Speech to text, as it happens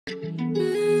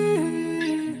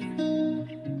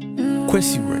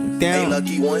Kwesi Runtown. Hey,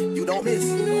 lucky one, you don't miss.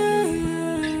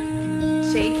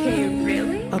 JK,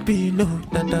 really? I be no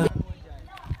nada.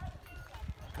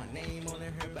 My name on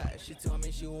her back. She told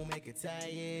me she won't make it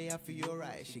tight. Yeah, I feel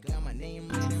right. She got my name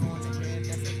written on her head.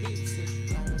 That's a hit.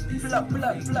 Pull up.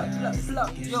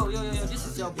 Yo, this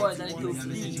is your boy, Danny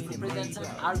Kofi, representing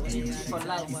RGT for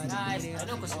life. Nice. I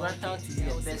know Kwesi Runtown to be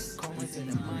the best artist. No,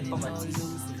 Kwesi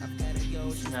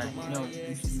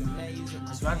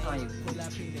Runtown,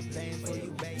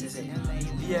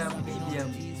 BBM,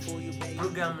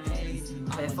 programming,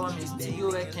 performance, studio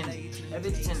working,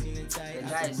 everything. The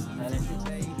guys,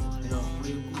 talented.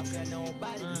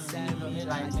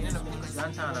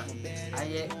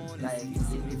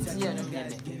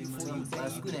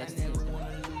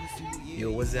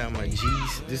 Yo, what's up, my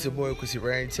G's? This is your boy Kwesi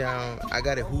Runtown. I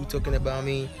got a who talking about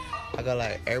me. I got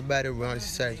like everybody around the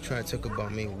society trying to talk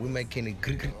about me. We making it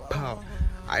good pop.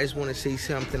 I just want to say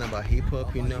something about hip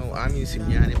hop, you know. I'm using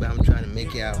Yanni, but I'm trying to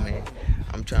make it out, man.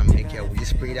 I'm trying to make it out. With the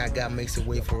spirit that God makes a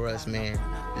way for us, man.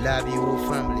 Love you, whole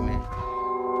family, man.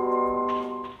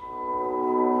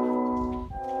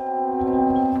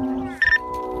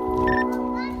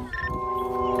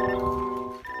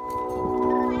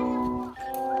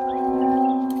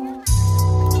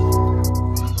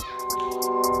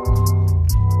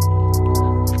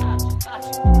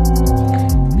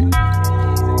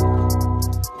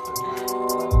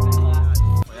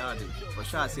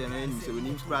 I say, man, so we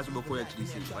need to crash before you actually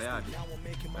see why I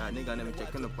nigga never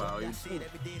checking the power.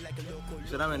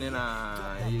 So that mean, you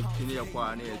need a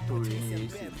power near to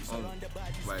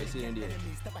by saying there.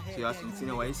 So you have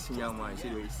seen why senior one, say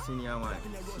senior one,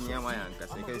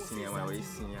 because I guess senior one is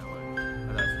senior one.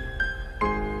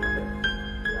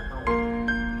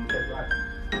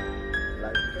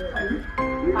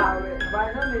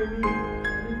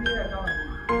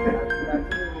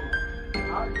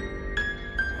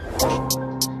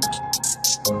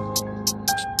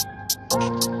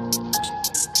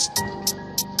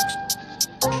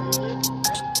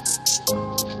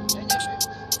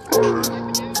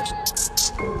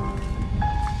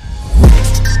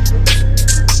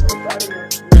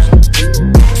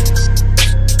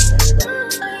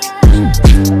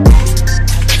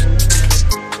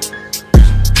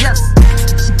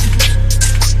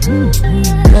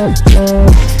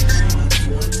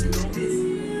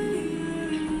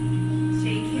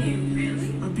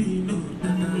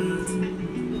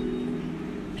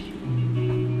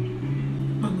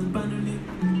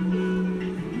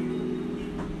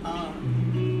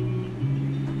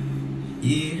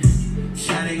 Yeah,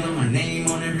 Shawty got my name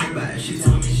on her back. She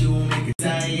told me she won't make it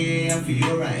tight. Yeah, I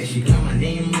feel right. She got my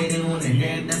name written on her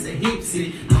head. That's a hip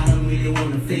city. I don't really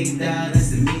wanna fake that.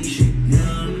 That's a me shit.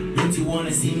 No, don't you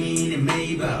wanna see me in the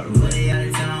Maybach? Running out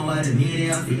of town while the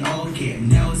media I feel okay.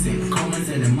 Nelson, comments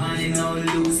and the money no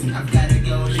losing. I've gotta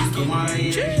go. She's tomorrow.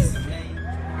 Yeah.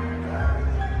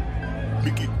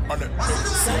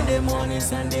 Sunday morning,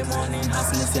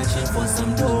 hustling searching for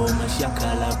some dough.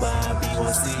 Mashakala Babi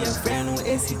was see a friend who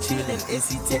AC chillin',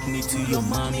 AC take me to your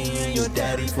mommy and your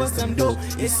daddy for some dough.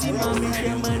 AC mommy,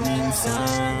 share my name,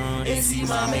 son. AC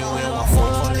mommy, where I'm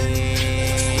falling.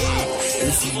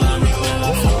 AC mommy, where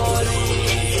I'm falling.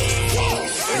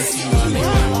 AC mommy,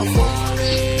 where I'm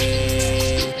falling.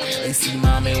 AC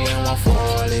mommy, where I'm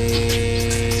falling.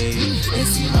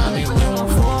 AC mommy, where I'm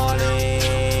falling.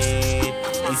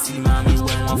 See mommy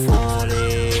when I'm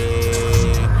falling.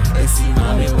 See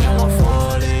mommy when I'm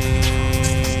falling.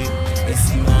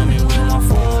 See mommy when I'm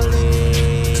falling.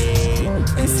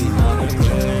 See mommy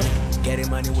when getting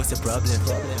money was the problem.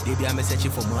 Baby, I'm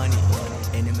searching for money.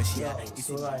 And the machine.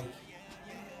 So like,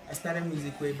 I started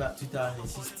music way back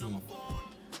 2016.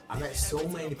 I met so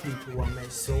many people, I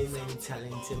met so many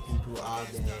talented people out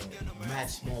there,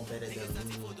 much more better than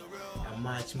me, and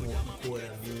much more equal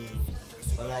than me.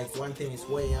 But like one thing is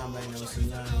where I am right now, so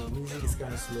young, music is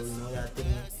kind of slow, you know that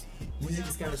thing. Music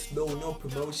is kind of slow, no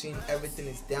promotion, everything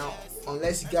is down,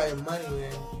 unless you got your money,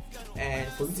 man. And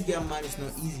for you to get money, it's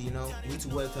not easy, you know, you need to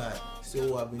work hard.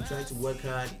 So I've been trying to work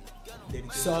hard.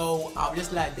 So I'll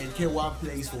just like dedicate one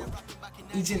place for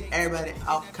each and everybody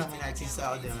upcoming artists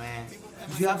out there, man.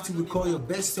 If you have to record your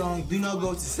best song, do not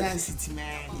go to San City,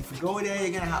 man. If you go there,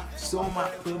 you're gonna have so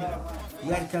much problem. You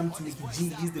gotta come to Mr. G,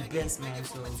 he's the best, man.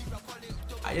 So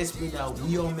I just pray that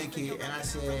we all make it, and I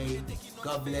say,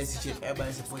 God bless each and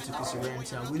everybody support you, Kwesi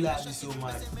Runtown. We love you so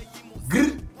much.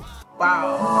 Grr.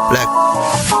 Wow.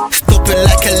 Like, stop it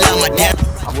like a llama, damn.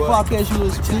 Fuck it, she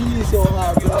was screaming so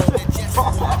hard, bro.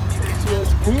 She was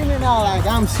screaming out like,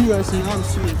 I'm serious, and I'm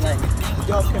serious. Like,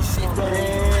 y'all can see, I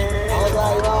was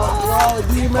like, oh,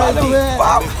 D, man,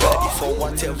 for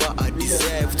whatever I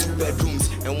deserve, 2 bedrooms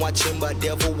and and watching my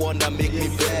devil wanna make me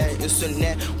bad. It's a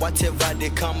net, whatever they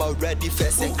come already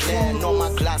first and clear. No my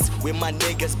class with my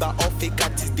niggas, but off it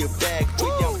got is the bag.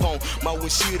 With them phone, my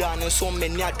Wishira and so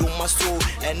many I do my soul.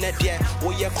 And that yeah,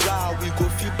 we crowd, we go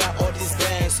feed by all these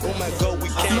bands. Oh my god, we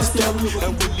can't stop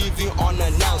and we leaving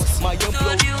unannounced. My young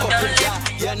blow, couple guy,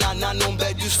 yeah, nah, no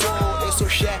bad you slow. It's so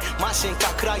share, machine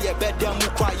kakra, yeah, bed them who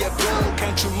cry, yeah, bro.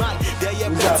 Countryman, there you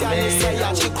better, and say,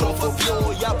 yeah, she crop for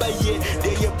you, yeah, but yeah,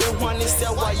 there you be one is say,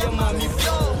 why, yeah, mommy,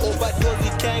 blow. Overdose, we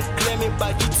can't claim it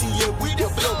by DTA with the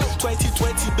blow.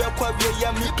 2020, back where we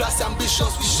are, me plus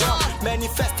ambitious, we show.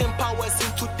 Manifesting powers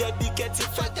into dedicated